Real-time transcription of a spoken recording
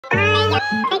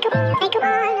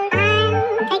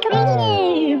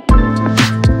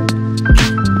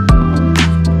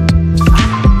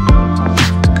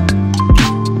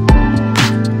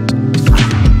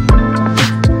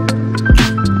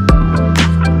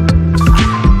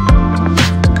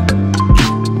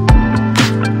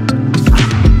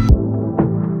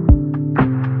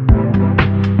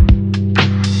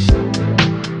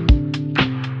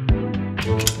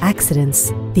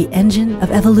Accidents, the engine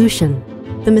of evolution,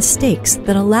 the mistakes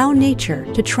that allow nature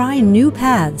to try new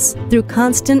paths through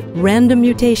constant random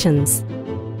mutations.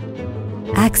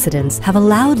 Accidents have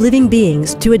allowed living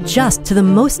beings to adjust to the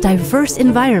most diverse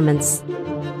environments.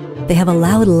 They have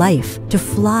allowed life to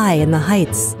fly in the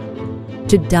heights,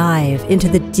 to dive into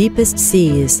the deepest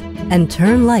seas and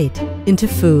turn light into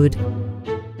food.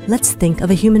 Let's think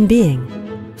of a human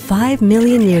being. 5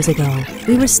 million years ago,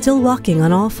 we were still walking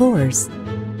on all fours.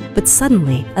 But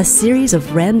suddenly, a series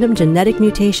of random genetic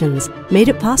mutations made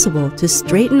it possible to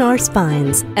straighten our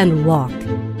spines and walk.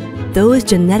 Those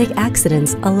genetic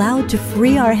accidents allowed to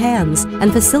free our hands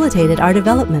and facilitated our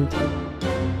development.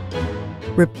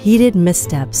 Repeated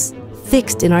missteps,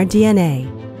 fixed in our DNA,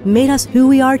 made us who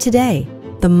we are today,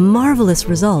 the marvelous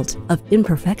result of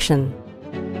imperfection.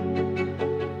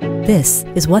 This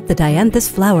is what the Dianthus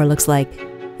flower looks like.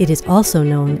 It is also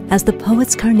known as the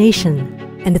poet's carnation,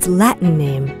 and its Latin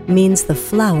name means the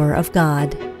flower of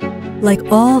God.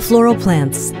 Like all floral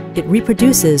plants, it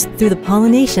reproduces through the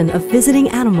pollination of visiting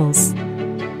animals.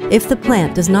 If the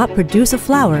plant does not produce a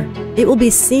flower, it will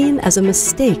be seen as a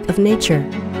mistake of nature,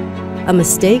 a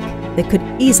mistake that could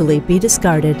easily be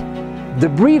discarded. The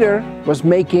breeder was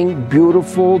making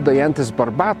beautiful Dianthus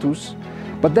Barbatus,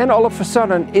 but then all of a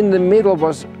sudden in the middle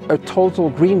was a total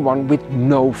green one with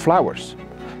no flowers.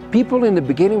 People in the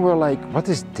beginning were like, what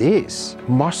is this?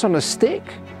 Moss on a stick?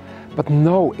 But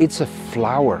no, it's a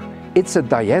flower. It's a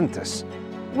Dianthus.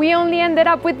 We only ended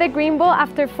up with the green ball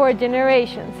after 4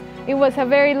 generations. It was a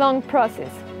very long process.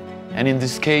 And in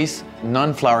this case,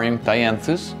 non-flowering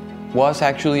Dianthus was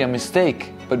actually a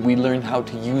mistake, but we learned how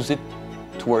to use it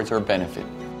towards our benefit.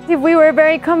 If we were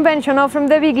very conventional from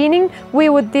the beginning, we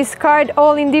would discard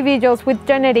all individuals with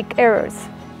genetic errors.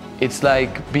 It's like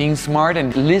being smart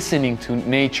and listening to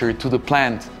nature, to the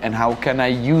plant, and how can I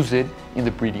use it in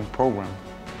the breeding program.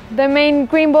 The main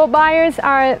green ball buyers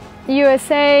are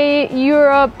USA,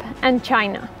 Europe, and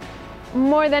China.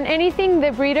 More than anything,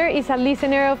 the breeder is a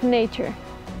listener of nature.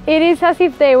 It is as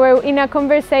if they were in a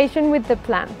conversation with the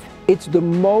plant. It's the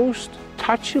most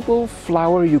touchable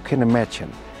flower you can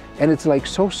imagine. And it's like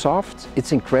so soft,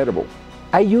 it's incredible.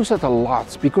 I use it a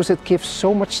lot because it gives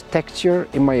so much texture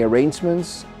in my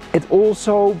arrangements. It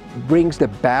also brings the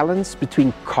balance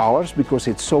between colors because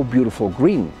it's so beautiful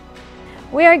green.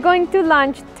 We are going to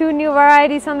launch 2 new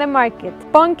varieties on the market,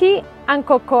 Punky and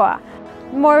Cocoa,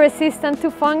 more resistant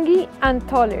to fungi and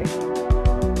taller.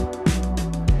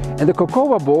 And the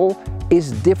Cocoa ball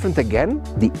is different again.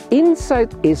 The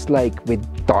inside is like with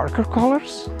darker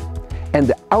colors and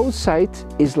the outside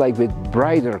is like with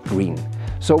brighter green.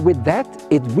 So with that,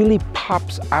 it really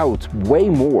pops out way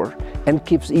more and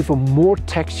gives even more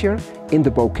texture in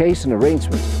the bouquets and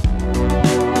arrangements.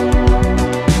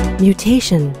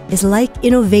 Mutation is like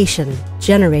innovation,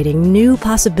 generating new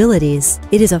possibilities.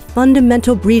 It is a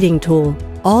fundamental breeding tool,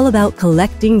 all about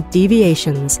collecting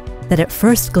deviations that at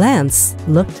first glance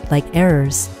looked like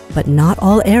errors. But not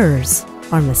all errors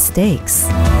are mistakes.